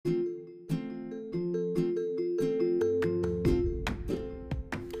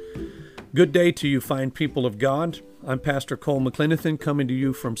Good day to you, fine people of God. I'm Pastor Cole McClenathan, coming to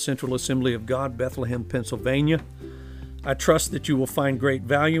you from Central Assembly of God, Bethlehem, Pennsylvania. I trust that you will find great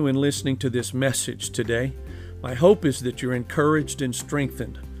value in listening to this message today. My hope is that you're encouraged and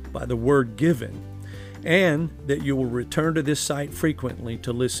strengthened by the word given, and that you will return to this site frequently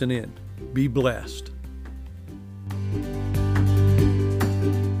to listen in. Be blessed.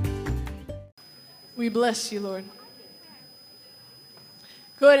 We bless you, Lord.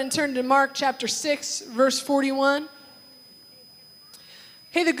 Go ahead and turn to Mark chapter 6, verse 41.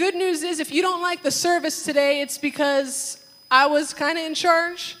 Hey, the good news is if you don't like the service today, it's because I was kind of in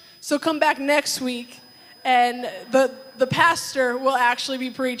charge. So come back next week, and the pastor will actually be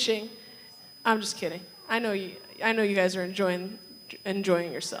preaching. I'm just kidding. I know you guys are enjoying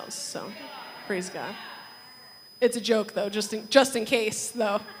yourselves, so praise God. It's a joke, though, just in case,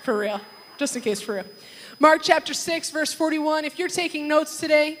 though, for real. Just in case, for real. Mark chapter 6, verse 41. If you're taking notes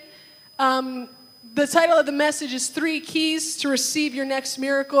today, the title of the message is 3 Keys to Receive Your Next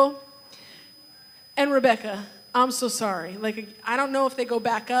Miracle. And Rebecca, I'm so sorry. I don't know if they go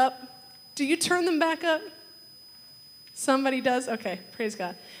back up. Do you turn them back up? Somebody does? Okay, praise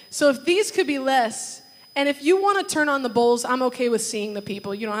God. So if these could be less, and if you want to turn on the bowls, I'm okay with seeing the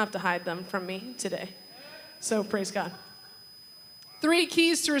people. You don't have to hide them from me today. So praise God. 3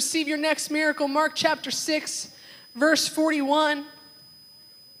 keys to receive your next miracle. Mark chapter 6, verse 41.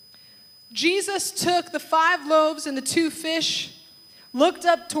 Jesus took the 5 loaves and the 2 fish, looked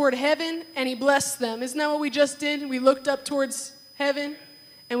up toward heaven, and he blessed them. Isn't that what we just did? We looked up towards heaven,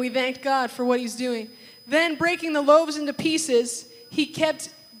 and we thanked God for what he's doing. Then, breaking the loaves into pieces, he kept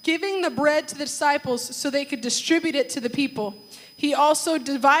giving the bread to the disciples so they could distribute it to the people. He also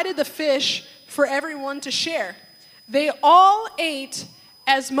divided the fish for everyone to share. They all ate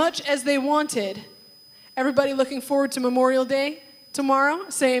as much as they wanted. Everybody looking forward to Memorial Day tomorrow?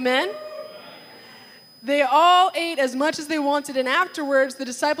 Say amen. They all ate as much as they wanted, and afterwards the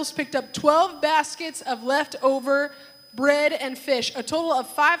disciples picked up 12 baskets of leftover bread and fish. A total of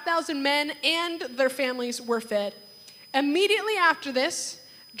 5,000 men and their families were fed. Immediately after this,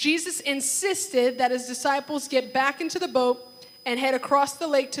 Jesus insisted that his disciples get back into the boat and head across the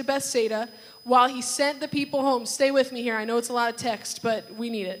lake to Bethsaida while he sent the people home. Stay with me here. I know it's a lot of text, but we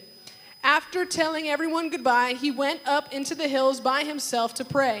need it. After telling everyone goodbye, he went up into the hills by himself to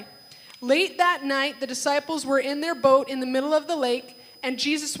pray. Late that night, the disciples were in their boat in the middle of the lake, and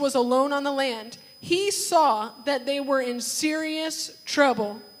Jesus was alone on the land. He saw that they were in serious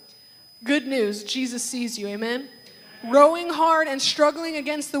trouble. Good news, Jesus sees you, amen? Rowing hard and struggling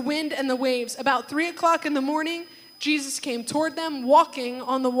against the wind and the waves. About 3 o'clock in the morning, Jesus came toward them, walking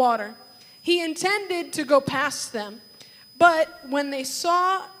on the water. He intended to go past them, but when they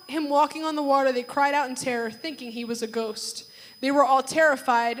saw him walking on the water, they cried out in terror, thinking he was a ghost. They were all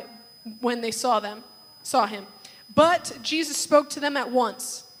terrified when they saw him. But Jesus spoke to them at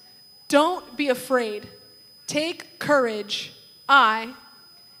once. Don't be afraid. Take courage. I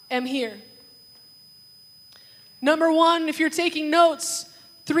am here. Number 1, if you're taking notes,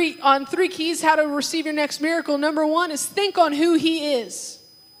 3 keys how to receive your next miracle. Number 1 is think on who he is.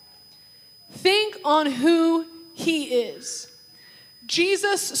 Think on who he is.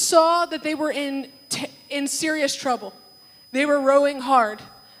 Jesus saw that they were in serious trouble. They were rowing hard.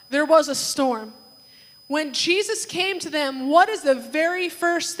 There was a storm. When Jesus came to them, what is the very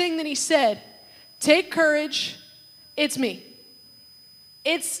first thing that he said? Take courage. It's me.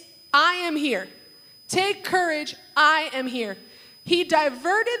 I am here. Take courage. I am here. He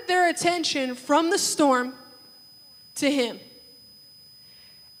diverted their attention from the storm to him.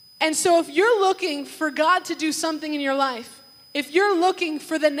 And so if you're looking for God to do something in your life, if you're looking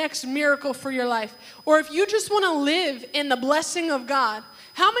for the next miracle for your life, or if you just want to live in the blessing of God,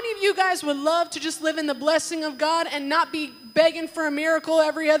 how many of you guys would love to just live in the blessing of God and not be begging for a miracle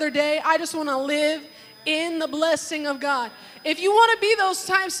every other day? I just want to live in the blessing of God. If you want to be those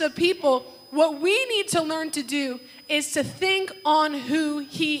types of people, what we need to learn to do is to think on who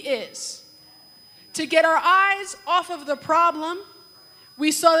he is. To get our eyes off of the problem.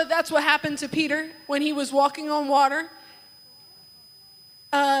 We saw that that's what happened to Peter when he was walking on water.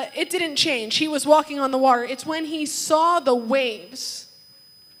 It didn't change. He was walking on the water. It's when he saw the waves,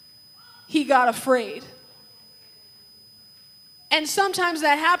 he got afraid. And sometimes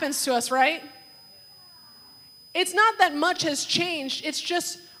that happens to us, right? It's not that much has changed. It's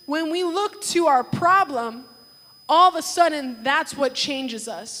just when we look to our problem, all of a sudden that's what changes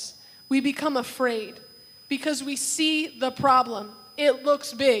us. We become afraid because we see the problem. It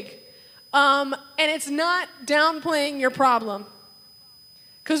looks big. And it's not downplaying your problem.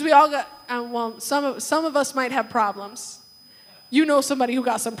 Because we all got, some of us might have problems. you know somebody who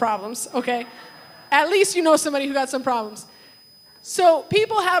got some problems, okay? At least you know somebody who got some problems. So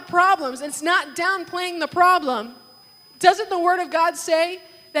people have problems. It's not downplaying the problem. Doesn't the Word of God say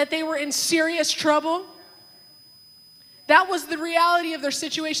that they were in serious trouble? That was the reality of their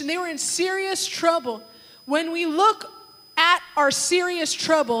situation. They were in serious trouble. When we look at our serious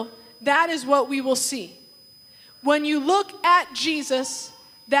trouble, that is what we will see. When you look at Jesus,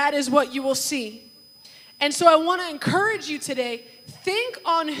 that is what you will see. And so I want to encourage you today, think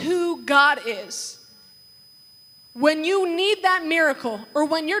on who God is. When you need that miracle, or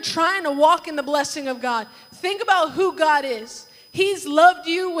when you're trying to walk in the blessing of God, think about who God is. He's loved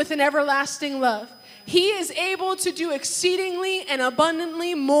you with an everlasting love. He is able to do exceedingly and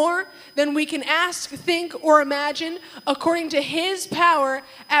abundantly more than we can ask, think, or imagine, according to His power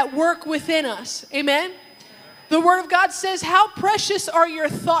at work within us. Amen? The Word of God says, how precious are your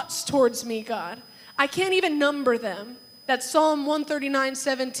thoughts towards me, God? I can't even number them. That's Psalm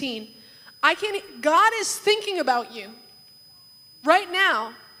 139:17. God is thinking about you. Right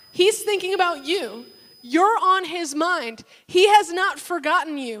now, He's thinking about you. You're on His mind. He has not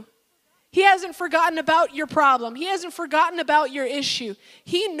forgotten you. He hasn't forgotten about your problem. He hasn't forgotten about your issue.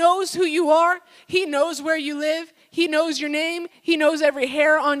 He knows who you are. He knows where you live. He knows your name. He knows every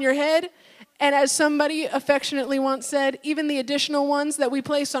hair on your head. And as somebody affectionately once said, even the additional ones that we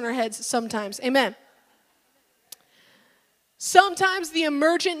place on our heads sometimes. Amen. Sometimes the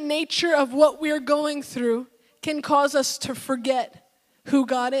emergent nature of what we're going through can cause us to forget who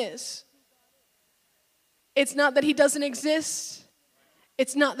God is. It's not that He doesn't exist.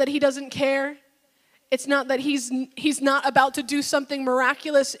 It's not that He doesn't care. It's not that He's not about to do something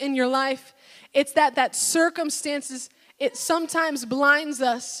miraculous in your life. It's that circumstances, it sometimes blinds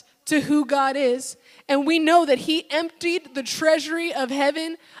us to who God is. And we know that He emptied the treasury of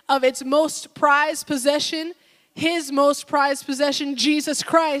heaven of its most prized possession, His most prized possession, Jesus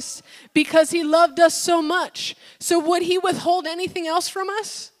Christ, because He loved us so much. So would He withhold anything else from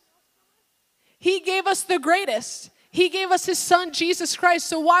us? He gave us the greatest. He gave us His Son, Jesus Christ.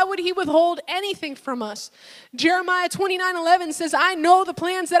 So why would He withhold anything from us? Jeremiah 29:11 says, I know the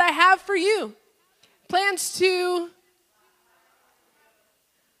plans that I have for you. Plans to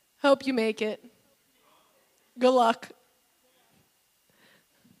help you make it. Good luck.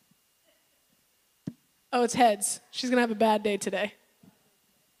 Oh, it's heads. She's going to have a bad day today.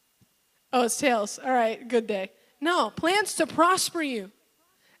 Oh, it's tails. All right, good day. No, plans to prosper you,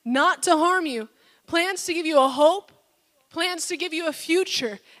 not to harm you. Plans to give you a hope. Plans to give you a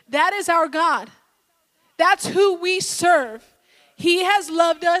future. That is our God. That's who we serve. He has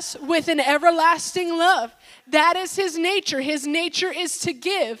loved us with an everlasting love. That is His nature. His nature is to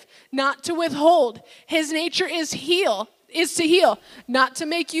give, not to withhold. His nature is to heal, not to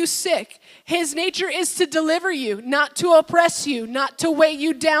make you sick. His nature is to deliver you, not to oppress you, not to weigh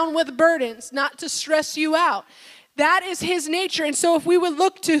you down with burdens, not to stress you out. That is His nature. And so if we would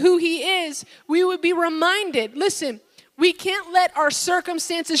look to who He is, we would be reminded, listen, we can't let our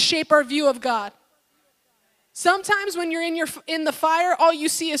circumstances shape our view of God. Sometimes when you're in the fire, all you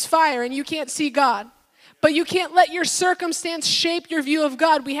see is fire and you can't see God. But you can't let your circumstance shape your view of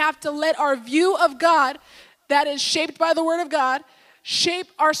God. We have to let our view of God, that is shaped by the Word of God, shape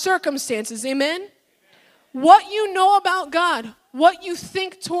our circumstances. Amen? What you know about God, what you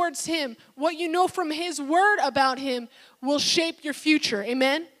think towards Him, what you know from His Word about Him will shape your future.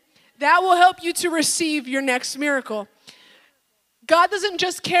 Amen? That will help you to receive your next miracle. God doesn't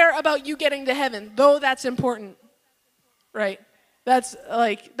just care about you getting to heaven, though that's important, right? That's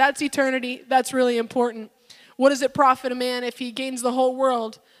eternity. That's really important. What does it profit a man if he gains the whole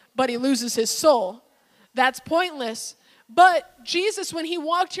world, but he loses his soul? That's pointless. But Jesus, when He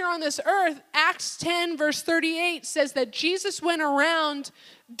walked here on this earth, Acts 10 verse 38 says that Jesus went around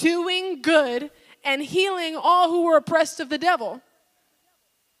doing good and healing all who were oppressed of the devil.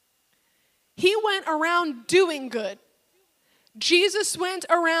 He went around doing good. Jesus went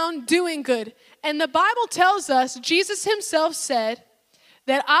around doing good. And the Bible tells us, Jesus Himself said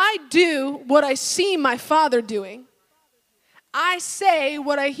that I do what I see my Father doing. I say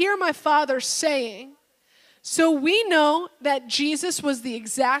what I hear my Father saying. So we know that Jesus was the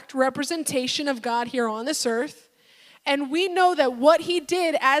exact representation of God here on this earth. And we know that what He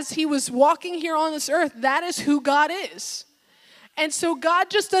did as He was walking here on this earth, that is who God is. And so God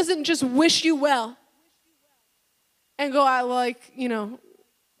just doesn't just wish you well and go,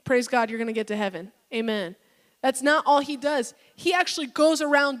 praise God, you're going to get to heaven. Amen. That's not all He does. He actually goes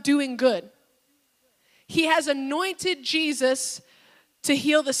around doing good. He has anointed Jesus to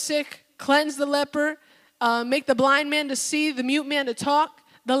heal the sick, cleanse the leper, make the blind man to see, the mute man to talk,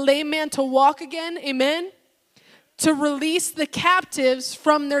 the lame man to walk again. Amen. to release the captives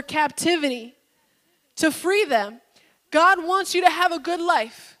from their captivity, to free them. God wants you to have a good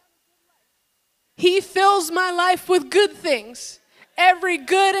life. He fills my life with good things. Every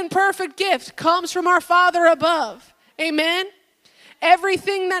good and perfect gift comes from our Father above. Amen?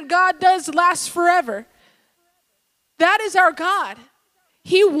 Everything that God does lasts forever. That is our God.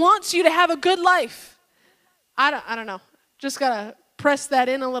 He wants you to have a good life. I don't know. Just got to press that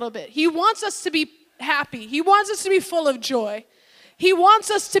in a little bit. He wants us to be happy. He wants us to be full of joy. He wants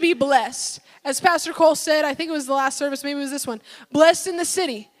us to be blessed. As Pastor Cole said, I think it was the last service, maybe it was this one. Blessed in the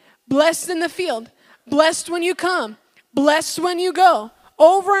city, blessed in the field, blessed when you come, blessed when you go.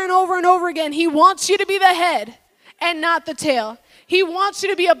 Over and over and over again, he wants you to be the head and not the tail. He wants you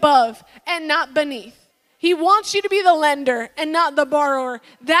to be above and not beneath. He wants you to be the lender and not the borrower.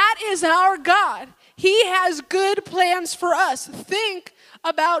 That is our God. He has good plans for us. Think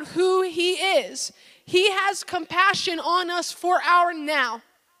about who he is. He has compassion on us for our now.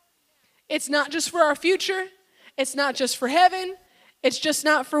 It's not just for our future. It's not just for heaven. It's just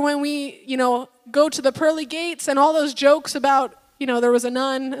not for when we, go to the pearly gates and all those jokes about, there was a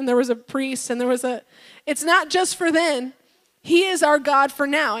nun and there was a priest and it's not just for then. He is our God for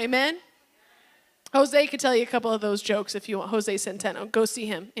now. Amen? Jose could tell you a couple of those jokes if you want. Jose Centeno. Go see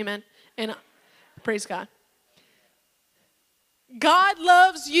him. Amen? And praise God. God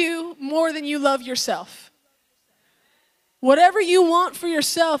loves you more than you love yourself. Whatever you want for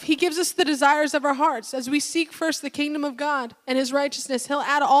yourself, he gives us the desires of our hearts. As we seek first the kingdom of God and his righteousness, he'll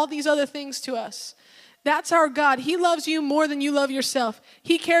add all these other things to us. That's our God. He loves you more than you love yourself.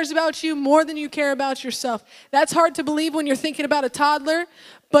 He cares about you more than you care about yourself. That's hard to believe when you're thinking about a toddler,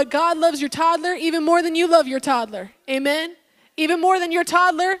 but God loves your toddler even more than you love your toddler. Amen? Even more than your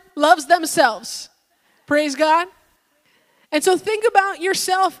toddler loves themselves. Praise God. And so think about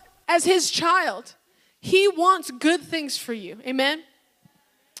yourself as his child. He wants good things for you. Amen?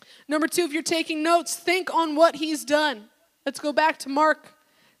 Number 2, if you're taking notes, think on what he's done. Let's go back to Mark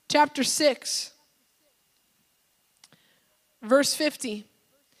chapter 6, verse 50.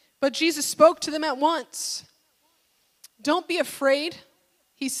 But Jesus spoke to them at once. Don't be afraid,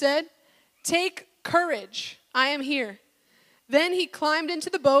 he said. Take courage. I am here. Then he climbed into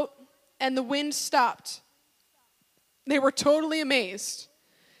the boat and the wind stopped. They were totally amazed,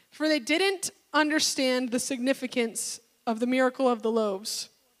 for they didn't understand the significance of the miracle of the loaves.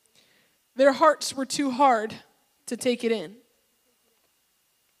 Their hearts were too hard to take it in.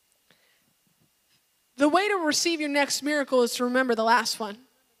 The way to receive your next miracle is to remember the last one.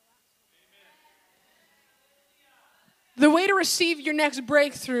 The way to receive your next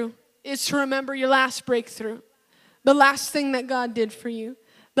breakthrough is to remember your last breakthrough. The last thing that God did for you.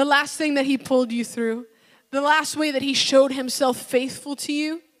 The last thing that he pulled you through. The last way that he showed himself faithful to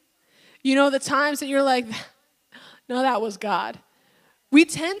you. The times that you're like, no, that was God. We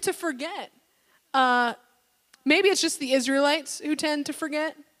tend to forget. Maybe it's just the Israelites who tend to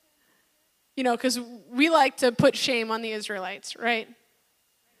forget. Because we like to put shame on the Israelites, right?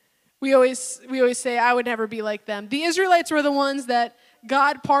 We always say, I would never be like them. The Israelites were the ones that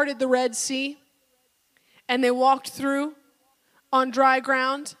God parted the Red Sea, and they walked through on dry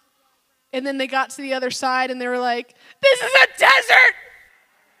ground, and then they got to the other side, and they were like, this is a desert!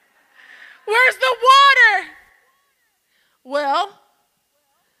 Where's the water? Well,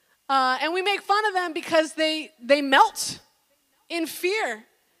 and we make fun of them because they melt in fear.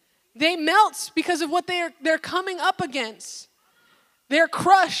 They melt because of what they're coming up against. They're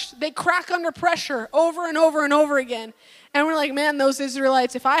crushed. They crack under pressure over and over and over again. And we're like, man, those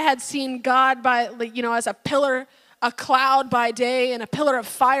Israelites, if I had seen God as a pillar, a cloud by day and a pillar of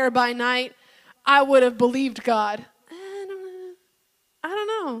fire by night, I would have believed God. I don't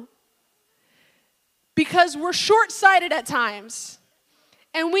know. Because we're short-sighted at times.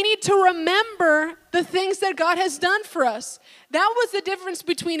 And we need to remember the things that God has done for us. That was the difference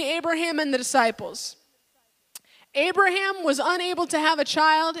between Abraham and the disciples. Abraham was unable to have a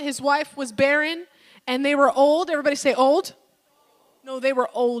child. His wife was barren. And they were old. Everybody say old? No, they were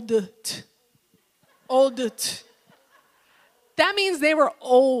old. Old. That means they were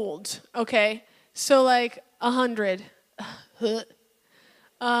old, okay? So like 100.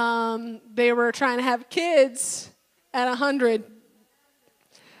 They were trying to have kids at 100.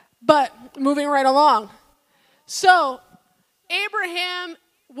 But moving right along. So Abraham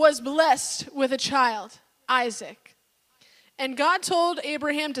was blessed with a child, Isaac. And God told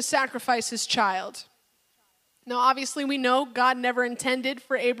Abraham to sacrifice his child. Now, obviously, we know God never intended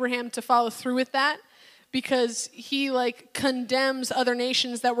for Abraham to follow through with that because he, condemns other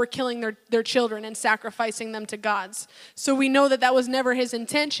nations that were killing their children and sacrificing them to gods. So we know that was never his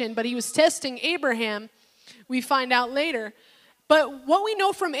intention, but he was testing Abraham We find out later. But what we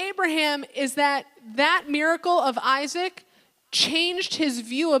know from Abraham is that that miracle of Isaac changed his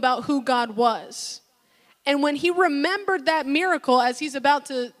view about who God was. And when he remembered that miracle as he's about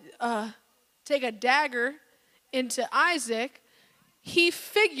to take a dagger into Isaac, he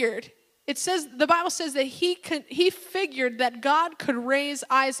figured, the Bible says that he figured that God could raise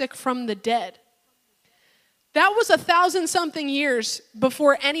Isaac from the dead. That was 1,000-something years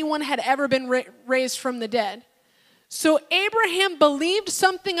before anyone had ever been raised from the dead. So Abraham believed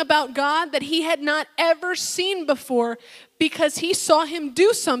something about God that he had not ever seen before because he saw him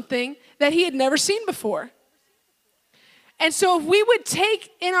do something that he had never seen before. And so if we would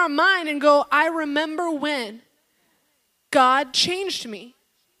take in our mind and go, I remember when God changed me.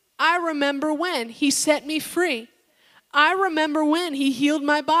 I remember when he set me free. I remember when he healed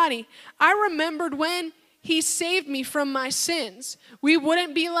my body. I remembered when he saved me from my sins. We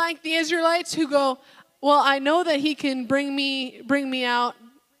wouldn't be like the Israelites who go, well, I know that he can bring me out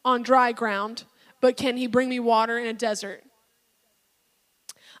on dry ground, but can he bring me water in a desert?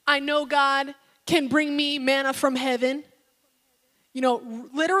 I know God can bring me manna from heaven. You know,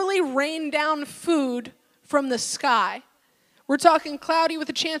 literally rain down food from the sky. We're talking cloudy with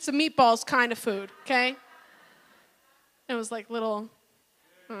a chance of meatballs kind of food, okay? It was like it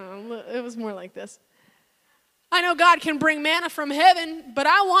was more like this. I know God can bring manna from heaven, but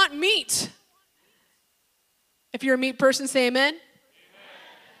I want meat. If you're a meat person, say amen. Amen.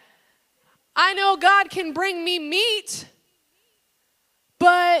 I know God can bring me meat,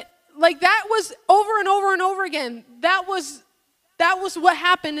 but like that was over and over and over again. That was what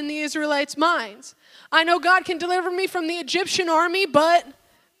happened in the Israelites' minds. I know God can deliver me from the Egyptian army, but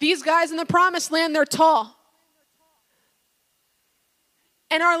these guys in the promised land, they're tall.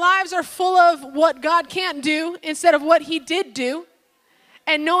 And our lives are full of what God can't do instead of what he did do.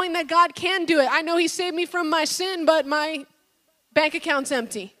 And knowing that God can do it. I know he saved me from my sin, but my bank account's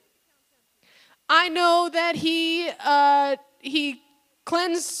empty. I know that he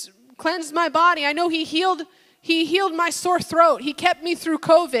cleansed my body. I know he healed my sore throat. He kept me through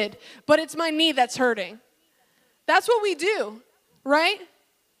COVID, but it's my knee that's hurting. That's what we do, right?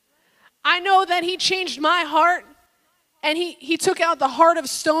 I know that he changed my heart, and he took out the heart of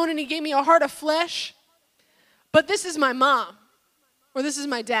stone, and he gave me a heart of flesh. But this is my mom. Or this is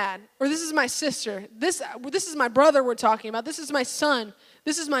my dad, or this is my sister. This is my brother we're talking about. This is my son.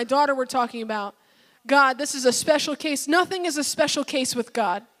 This is my daughter we're talking about. God, this is a special case. Nothing is a special case with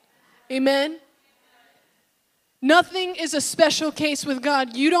God. Amen? Nothing is a special case with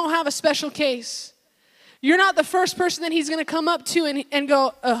God. You don't have a special case. You're not the first person that he's going to come up to and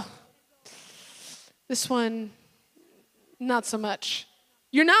go, oh, this one, not so much.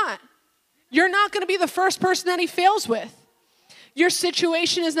 You're not. You're not going to be the first person that he fails with. Your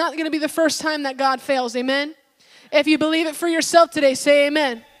situation is not going to be the first time that God fails, amen? If you believe it for yourself today, say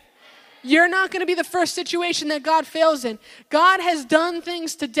amen. You're not going to be the first situation that God fails in. God has done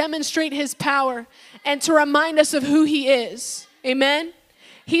things to demonstrate his power and to remind us of who he is, amen?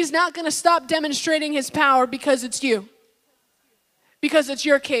 He's not going to stop demonstrating his power because it's you, because it's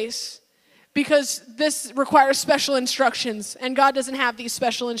your case, because this requires special instructions, and God doesn't have these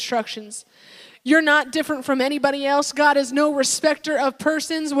special instructions. You're not different from anybody else. God is no respecter of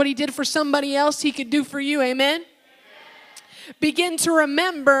persons. What he did for somebody else, he could do for you. Amen? Amen. Begin to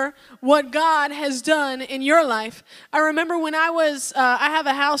remember what God has done in your life. I remember when I have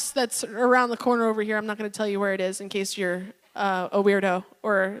a house that's around the corner over here. I'm not going to tell you where it is in case you're a weirdo,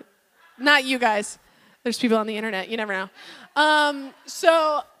 or not you guys. There's people on the internet. You never know.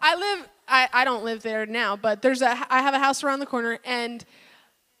 So I don't live there now, but I have a house around the corner, and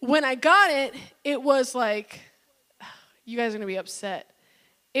when I got it, it was like, you guys are going to be upset.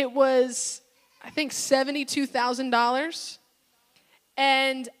 It was, I think, $72,000.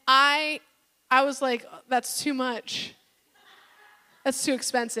 And I was like, that's too much. That's too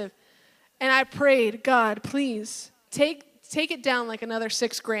expensive. And I prayed, God, please, take it down like another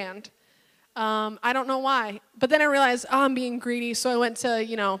 $6,000. I don't know why. But then I realized, I'm being greedy. So I went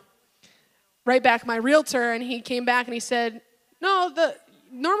to, right back my realtor, and he came back and he said, no,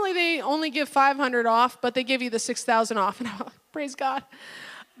 normally they only give $500 off, but they give you the $6,000 off. And I went, praise God.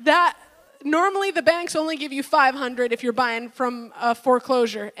 Normally the banks only give you $500 if you're buying from a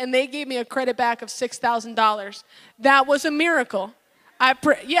foreclosure, and they gave me a credit back of $6,000. That was a miracle.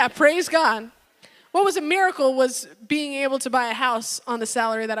 Praise God. What was a miracle was being able to buy a house on the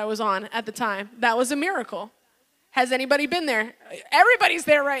salary that I was on at the time. That was a miracle. Has anybody been there? Everybody's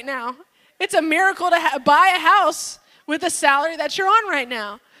there right now. It's a miracle to buy a house with the salary that you're on right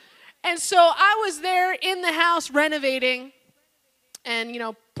now. And so I was there in the house renovating and,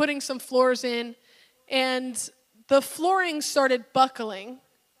 putting some floors in. and the flooring started buckling.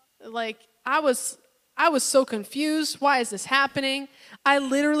 Like, I was so confused. Why is this happening? I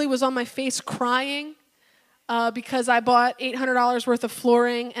literally was on my face crying because I bought $800 worth of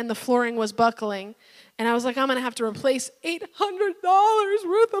flooring, and the flooring was buckling. And I was like, I'm going to have to replace $800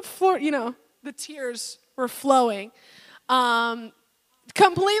 worth of floor. You know, the tears were flowing.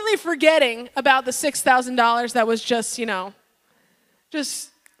 Completely forgetting about the $6,000 that was just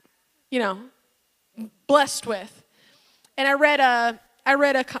blessed with. And I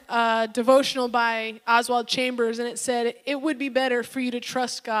read a devotional by Oswald Chambers, and it said, it would be better for you to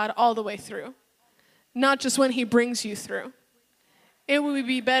trust God all the way through, not just when he brings you through. It would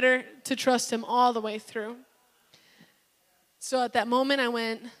be better to trust him all the way through. So at that moment, I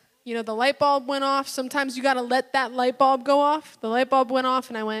went, the light bulb went off. Sometimes you got to let that light bulb go off. The light bulb went off,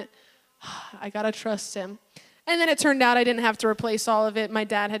 and I went, I got to trust him. And then it turned out I didn't have to replace all of it. My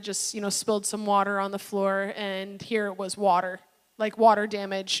dad had just, spilled some water on the floor, and here it was water, like water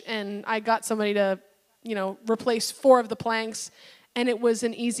damage. And I got somebody to, replace 4 of the planks, and it was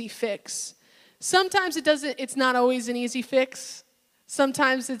an easy fix. Sometimes it's not always an easy fix.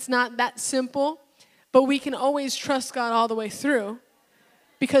 Sometimes it's not that simple, but we can always trust God all the way through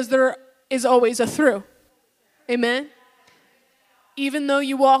because there is always a through. Amen? Even though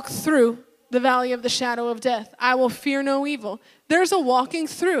you walk through the valley of the shadow of death, I will fear no evil. There's a walking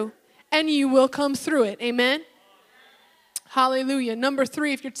through, and you will come through it. Amen? Hallelujah. Number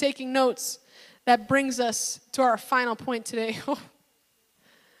 3, if you're taking notes, that brings us to our final point today.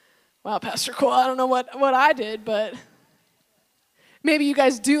 Wow, Pastor Cole, I don't know what I did, but maybe you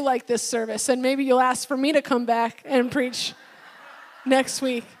guys do like this service, and maybe you'll ask for me to come back and preach next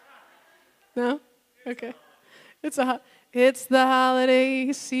week. No? Okay. It's the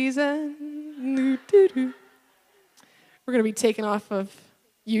holiday season. We're going to be taken off of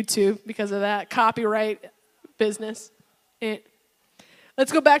YouTube because of that copyright business.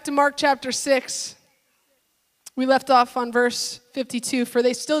 Let's go back to Mark chapter 6. We left off on verse 52. For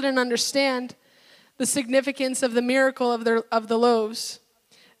they still didn't understand the significance of the miracle of the loaves.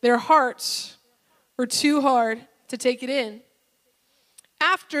 Their hearts were too hard to take it in.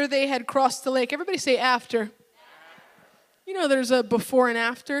 After they had crossed the lake, everybody say after. There's a before and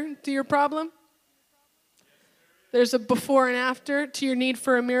after to your problem. There's a before and after to your need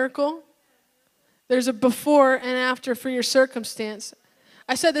for a miracle. There's a before and after for your circumstance.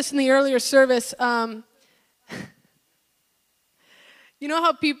 I said this in the earlier service. You know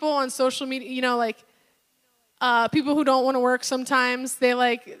how people on social media, people who don't want to work sometimes,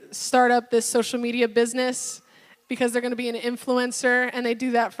 they start up this social media business because they're going to be an influencer, and they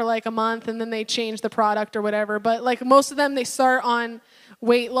do that for a month, and then they change the product or whatever. But most of them, they start on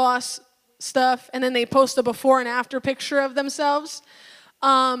weight loss stuff, and then they post a before and after picture of themselves.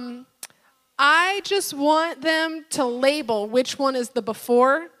 I just want them to label which one is the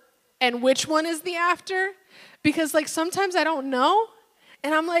before and which one is the after, because sometimes I don't know,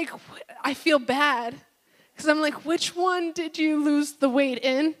 and I'm I feel bad, because I'm which one did you lose the weight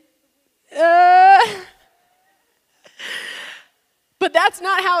in? But that's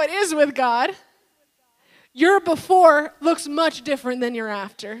not how it is with God. Your before looks much different than your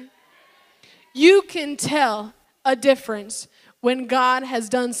after. You can tell a difference when God has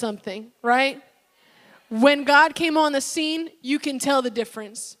done something, right? When God came on the scene, you can tell the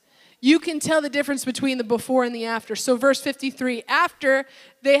difference. You can tell the difference between the before and the after. So verse 53, after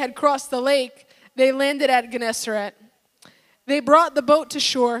they had crossed the lake, they landed at Gennesaret. They brought the boat to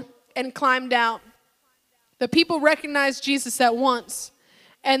shore and climbed out. The people recognized Jesus at once,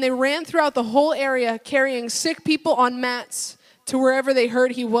 and they ran throughout the whole area carrying sick people on mats to wherever they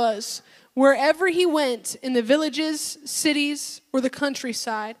heard he was. Wherever he went, in the villages, cities, or the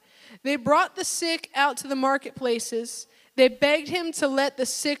countryside, they brought the sick out to the marketplaces. They begged him to let the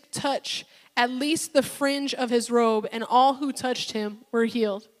sick touch at least the fringe of his robe, and all who touched him were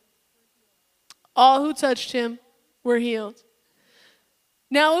healed. All who touched him were healed.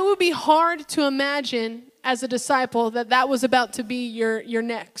 Now, it would be hard to imagine as a disciple that was about to be your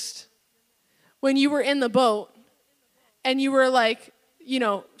next. When you were in the boat and you were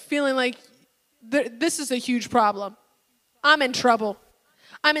feeling this is a huge problem. I'm in trouble.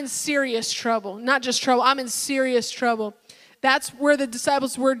 I'm in serious trouble. Not just trouble, I'm in serious trouble. That's where the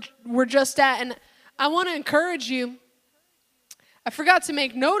disciples were just at. And I want to encourage you. I forgot to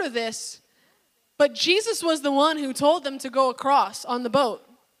make note of this, but Jesus was the one who told them to go across on the boat.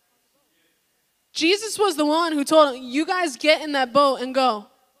 Jesus was the one who told them, you guys get in that boat and go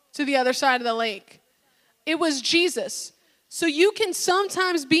to the other side of the lake. It was Jesus. So you can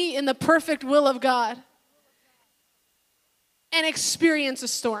sometimes be in the perfect will of God and experience a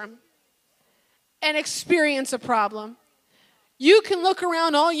storm. and experience a problem. You can look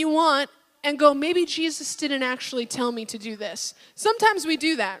around all you want and go, maybe Jesus didn't actually tell me to do this. Sometimes we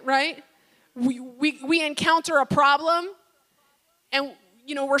do that, right? We encounter a problem and,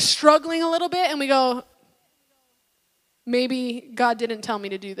 we're struggling a little bit and we go, maybe God didn't tell me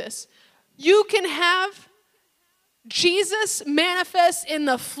to do this. You can have Jesus manifest in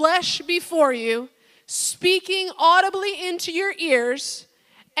the flesh before you, speaking audibly into your ears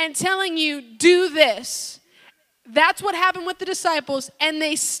and telling you, do this. That's what happened with the disciples, and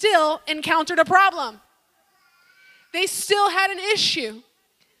they still encountered a problem. They still had an issue.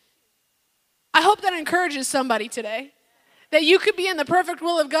 I hope that encourages somebody today, that you could be in the perfect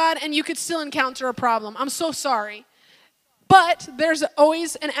will of God and you could still encounter a problem. I'm so sorry. But there's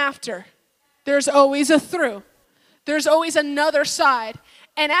always an after. There's always a through. There's always another side.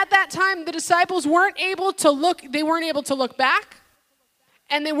 And at that time, the disciples weren't able to look back,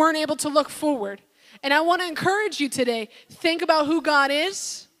 and they weren't able to look forward. And I want to encourage you today, think about who God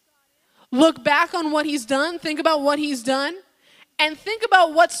is, look back on what he's done, think about what he's done, and think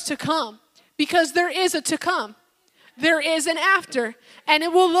about what's to come, because there is a to come. There is an after, and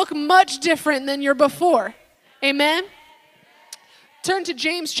it will look much different than your before. Amen? Turn to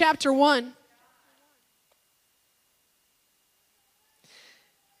James chapter 1.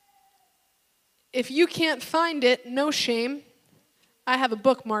 If you can't find it, no shame. I have a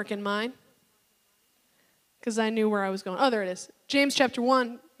bookmark in mine because I knew where I was going. Oh, there it is. James chapter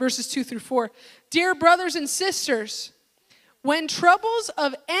 1, verses 2 through 4. Dear brothers and sisters, when troubles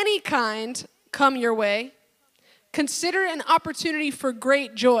of any kind come your way, consider an opportunity for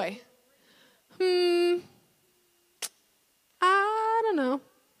great joy. I don't know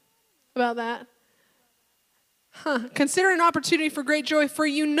about that. Consider an opportunity for great joy, for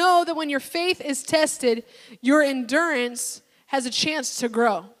you know that when your faith is tested, your endurance has a chance to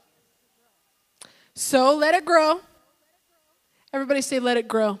grow. So let it grow. Everybody say, let it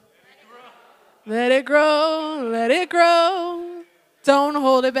grow. Let it grow, let it grow. Don't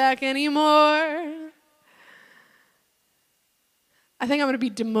hold it back anymore. I think I'm going to be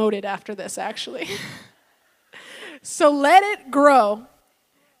demoted after this, actually. So let it grow.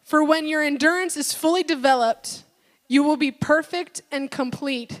 For when your endurance is fully developed, you will be perfect and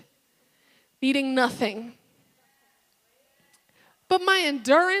complete, needing nothing. But my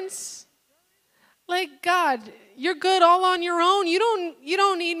endurance, like God, you're good all on your own. You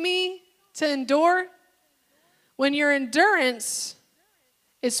don't need me to endure. When your endurance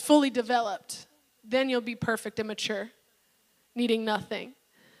is fully developed, then you'll be perfect and mature, needing nothing.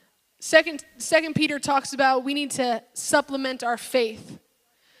 Second Peter talks about we need to supplement our faith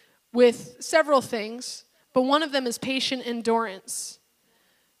with several things, but one of them is patient endurance.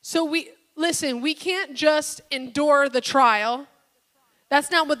 So we can't just endure the trial. That's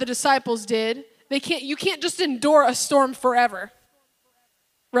not what the disciples did. You can't just endure a storm forever,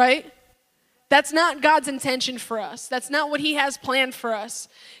 right? That's not God's intention for us. That's not what he has planned for us.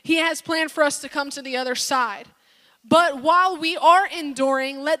 He has planned for us to come to the other side. But while we are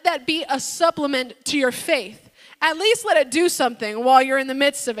enduring, let that be a supplement to your faith. At least let it do something while you're in the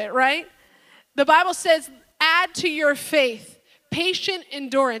midst of it, right? The Bible says, add to your faith patient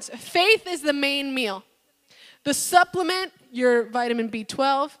endurance. Faith is the main meal. The supplement, your vitamin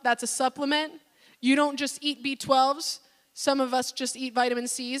B12, that's a supplement. You don't just eat B12s. Some of us just eat vitamin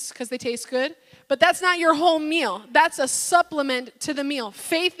C's because they taste good. But that's not your whole meal. That's a supplement to the meal.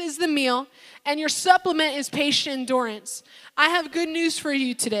 Faith is the meal, and your supplement is patient endurance. I have good news for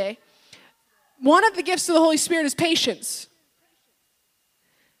you today. One of the gifts of the Holy Spirit is patience.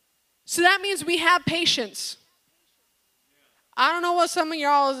 So that means we have patience. I don't know what some of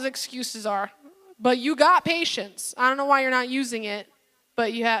y'all's excuses are, but you got patience. I don't know why you're not using it,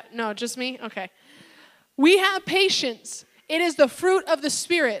 but you have, no, just me? Okay. We have patience. It is the fruit of the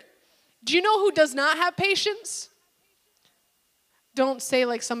Spirit. Do you know who does not have patience? Don't say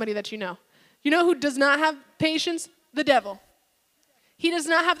like somebody that you know. You know who does not have patience? The devil. He does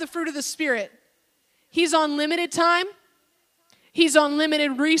not have the fruit of the Spirit. He's on limited time. He's on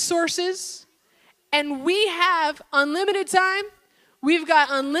limited resources. And we have unlimited time. We've got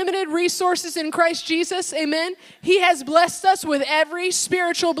unlimited resources in Christ Jesus. Amen. He has blessed us with every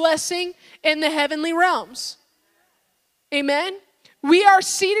spiritual blessing in the heavenly realms. Amen. We are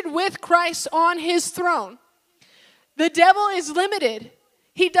seated with Christ on his throne. The devil is limited.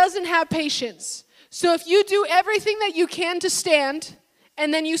 He doesn't have patience. So if you do everything that you can to stand,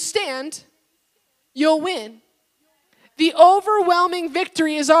 and then you stand, you'll win. The overwhelming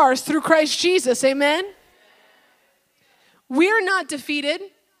victory is ours through Christ Jesus. Amen. We're not defeated.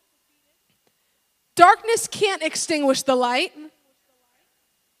 Darkness can't extinguish the light.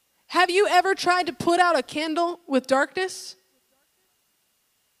 Have you ever tried to put out a candle with darkness?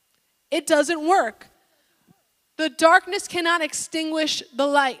 It doesn't work. The darkness cannot extinguish the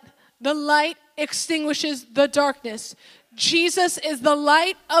light. The light extinguishes the darkness. Jesus is the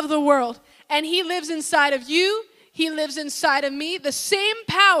light of the world, and he lives inside of you. He lives inside of me. The same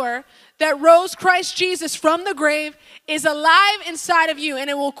power that rose Christ Jesus from the grave is alive inside of you, and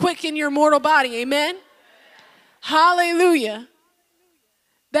it will quicken your mortal body. Amen? Hallelujah.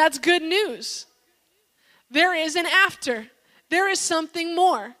 That's good news. There is an after. There is something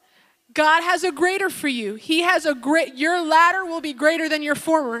more. God has a greater for you. He has your latter will be greater than your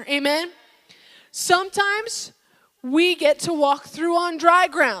former. Amen? Sometimes we get to walk through on dry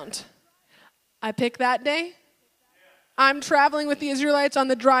ground. I pick that day. I'm traveling with the Israelites on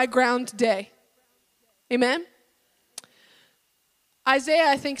the dry ground day. Amen? Isaiah,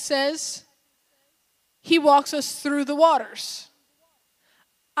 I think, says he walks us through the waters.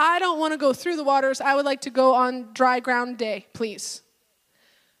 I don't want to go through the waters. I would like to go on dry ground day, please.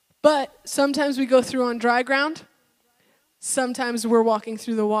 But sometimes we go through on dry ground. Sometimes we're walking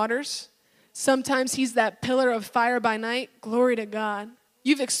through the waters. Sometimes he's that pillar of fire by night. Glory to God.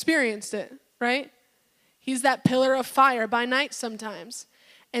 You've experienced it, right? He's that pillar of fire by night sometimes.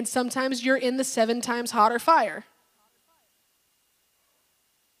 And sometimes you're in the 7 times hotter fire.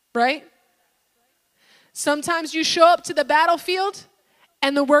 Right? Sometimes you show up to the battlefield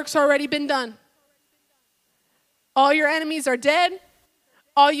and the work's already been done. All your enemies are dead.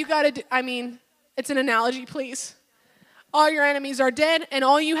 All you got to do, it's an analogy, please. All your enemies are dead, and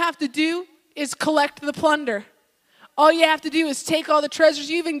all you have to do is collect the plunder. All you have to do is take all the treasures.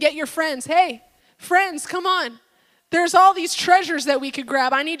 You even get your friends. Hey, friends, come on. There's all these treasures that we could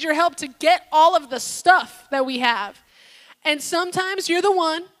grab. I need your help to get all of the stuff that we have. And sometimes you're the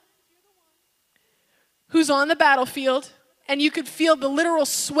one who's on the battlefield, and you could feel the literal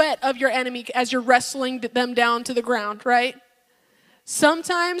sweat of your enemy as you're wrestling them down to the ground, right?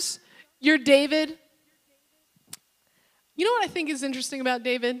 Sometimes you're David. You know what I think is interesting about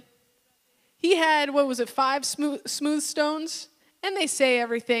David? He had, 5 smooth stones? And they say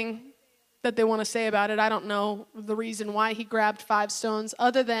everything that they want to say about it. I don't know the reason why he grabbed 5 stones,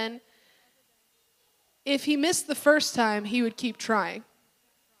 other than if he missed the first time, he would keep trying.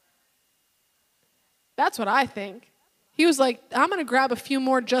 That's what I think. He was like, I'm going to grab a few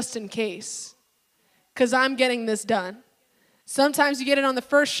more just in case, because I'm getting this done. Sometimes you get it on the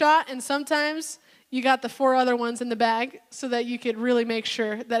first shot, and sometimes you got the 4 other ones in the bag so that you could really make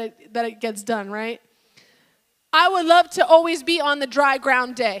sure that it gets done, right? I would love to always be on the dry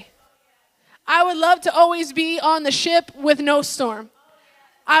ground day. I would love to always be on the ship with no storm.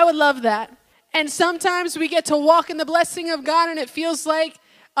 I would love that. And sometimes we get to walk in the blessing of God, and it feels like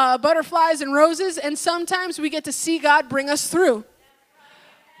butterflies and roses, and sometimes we get to see God bring us through.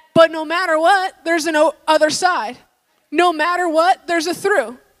 But no matter what, there's an other side. No matter what, there's a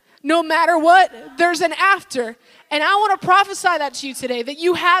through. No matter what, there's an after. And I want to prophesy that to you today, that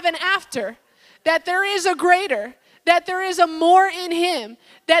you have an after, that there is a greater, that there is a more in him,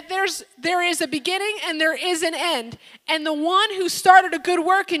 that there is a beginning and there is an end. And the one who started a good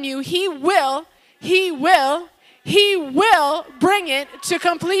work in you, he will bring it to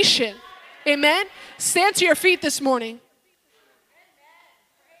completion. Amen? Stand to your feet this morning.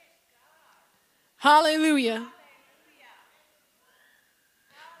 Hallelujah.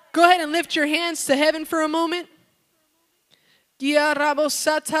 Go ahead and lift your hands to heaven for a moment. You are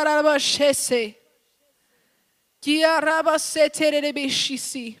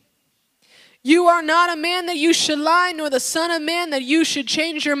not a man that you should lie, nor the son of man that you should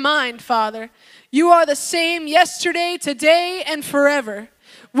change your mind, Father. You are the same yesterday, today, and forever.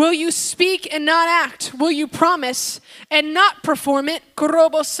 Will you speak and not act? Will you promise and not perform it?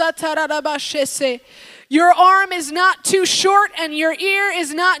 Your arm is not too short and your ear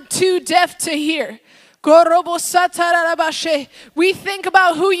is not too deaf to hear. We think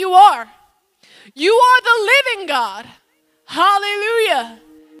about who you are. You are the living God. Hallelujah.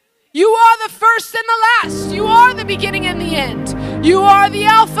 You are the first and the last. You are the beginning and the end. You are the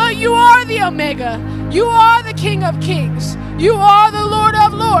Alpha. You are the Omega. You are the King of Kings. You are the Lord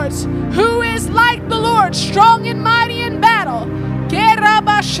of Lords. Who is like the Lord, strong and mighty in battle?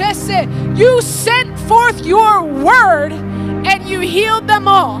 You sent forth your word and you healed them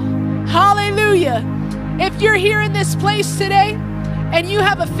all. Hallelujah. If you're here in this place today and you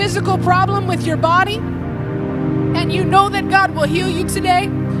have a physical problem with your body and you know that God will heal you today,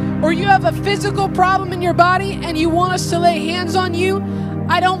 or you have a physical problem in your body and you want us to lay hands on you,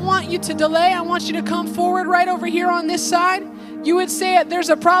 I don't want you to delay. I want you to come forward right over here on this side. You would say, there's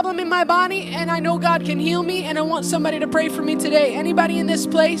a problem in my body and I know God can heal me and I want somebody to pray for me today. Anybody in this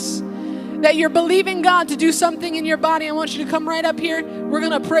place that you're believing God to do something in your body, I want you to come right up here. We're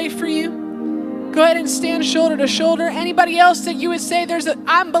going to pray for you. Go ahead and stand shoulder to shoulder. Anybody else that you would say,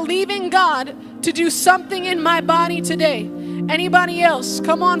 I'm believing God to do something in my body today. Anybody else?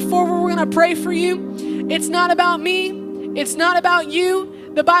 Come on forward. We're going to pray for you. It's not about me. It's not about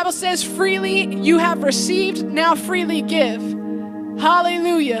you. The Bible says freely you have received, now freely give.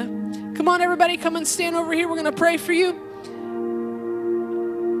 Hallelujah. Come on, everybody, come and stand over here. We're going to pray for you.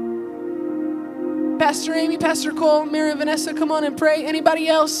 Pastor Amy, Pastor Cole, Mary and Vanessa, come on and pray. Anybody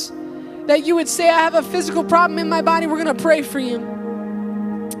else that you would say, I have a physical problem in my body, we're going to pray for you.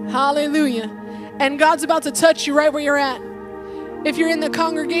 Hallelujah. And God's about to touch you right where you're at. If you're in the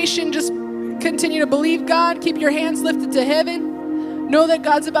congregation, just continue to believe God. Keep your hands lifted to heaven. Know that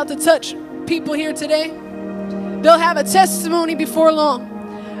God's about to touch people here today. They'll have a testimony before long.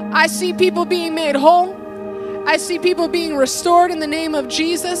 I see people being made whole. I see people being restored in the name of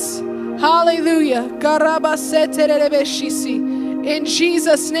Jesus. Hallelujah. In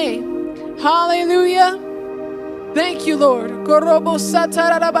Jesus' name. Hallelujah. Thank you, Lord.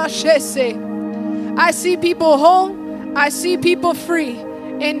 I see people whole. I see people free.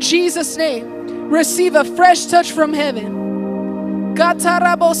 In Jesus' name. Receive a fresh touch from heaven.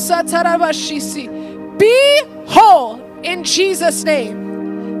 Be whole in Jesus'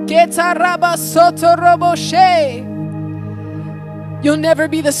 name. You'll never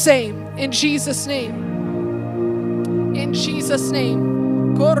be the same in Jesus' name. In Jesus'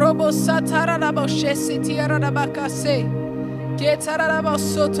 name. Go ahead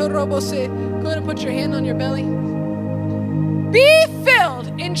and put your hand on your belly. Be filled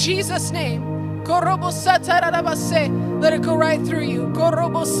in Jesus' name. Let it go right through you.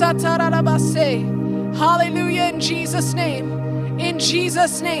 Hallelujah, in Jesus' name. In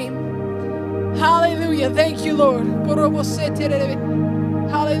Jesus' name. Hallelujah. Thank you, Lord.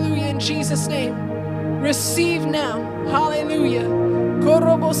 Hallelujah, in Jesus' name. Receive now. Hallelujah.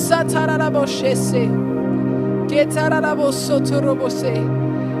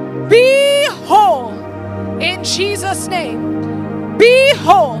 Be whole in Jesus' name. Be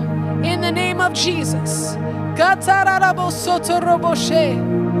whole in the name of Jesus.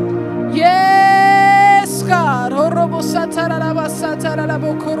 Yes, God.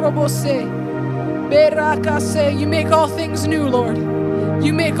 You make all things new, Lord.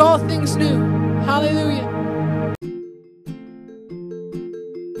 You make all things new. Hallelujah.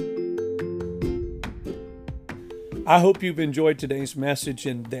 I hope you've enjoyed today's message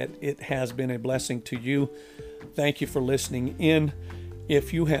and that it has been a blessing to you. Thank you for listening in.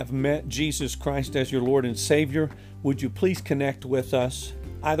 If you have met Jesus Christ as your Lord and Savior, would you please connect with us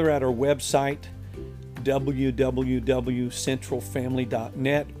either at our website,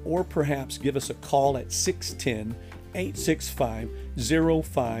 www.centralfamily.net, or perhaps give us a call at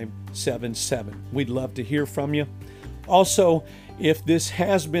 610-865-0577. We'd love to hear from you. Also, if this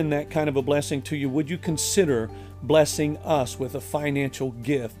has been that kind of a blessing to you, would you consider blessing us with a financial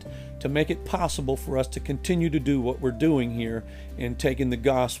gift to make it possible for us to continue to do what we're doing here in taking the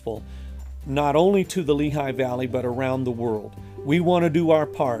gospel not only to the Lehigh Valley but around the world. We want to do our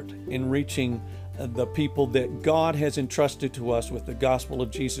part in reaching the people that God has entrusted to us with the gospel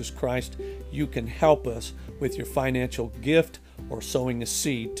of Jesus Christ. You can help us with your financial gift or sowing a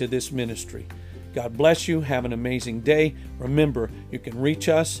seed to this ministry. God bless you. Have an amazing day. Remember, you can reach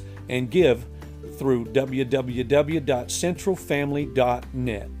us and give through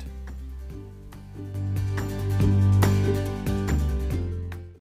www.centralfamily.net.